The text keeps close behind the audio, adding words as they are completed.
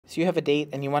So you have a date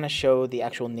and you want to show the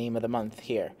actual name of the month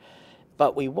here.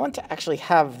 But we want to actually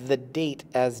have the date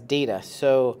as data.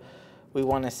 So we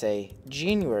want to say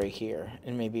January here,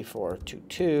 and maybe for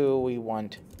 2/2 we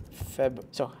want Feb.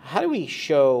 So how do we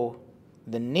show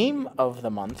the name of the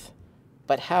month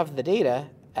but have the data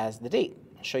as the date?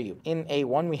 I'll show you. In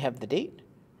A1 we have the date.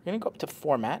 We're going to go up to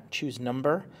Format, choose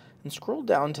Number, and scroll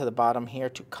down to the bottom here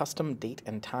to Custom Date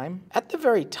and Time. At the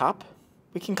very top,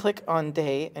 we can click on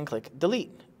Day and click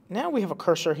Delete. Now we have a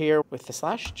cursor here with the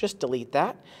slash, just delete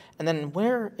that. And then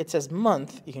where it says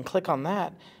month, you can click on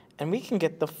that and we can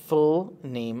get the full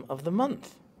name of the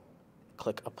month.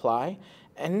 Click Apply.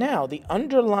 And now the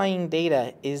underlying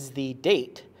data is the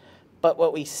date, but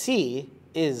what we see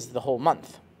is the whole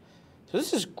month. So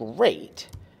this is great,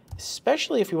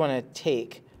 especially if we want to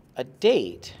take a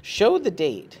date, show the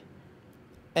date,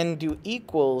 and do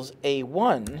equals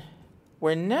A1,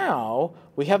 where now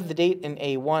we have the date in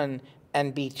A1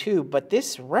 and B2, but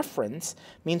this reference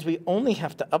means we only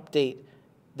have to update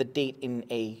the date in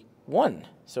A1.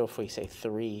 So if we say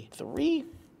 3/3,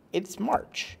 it's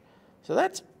March. So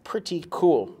that's pretty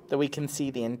cool that we can see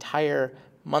the entire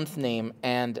month name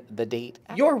and the date.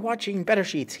 You're watching Better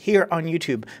Sheets here on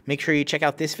YouTube. Make sure you check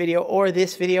out this video or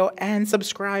this video and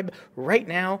subscribe right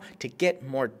now to get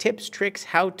more tips, tricks,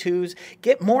 how-tos,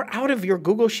 get more out of your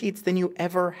Google Sheets than you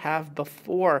ever have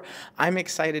before. I'm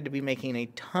excited to be making a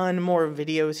ton more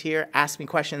videos here. Ask me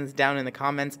questions down in the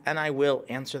comments and I will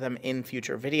answer them in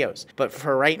future videos. But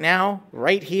for right now,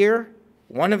 right here,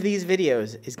 one of these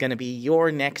videos is going to be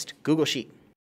your next Google Sheet.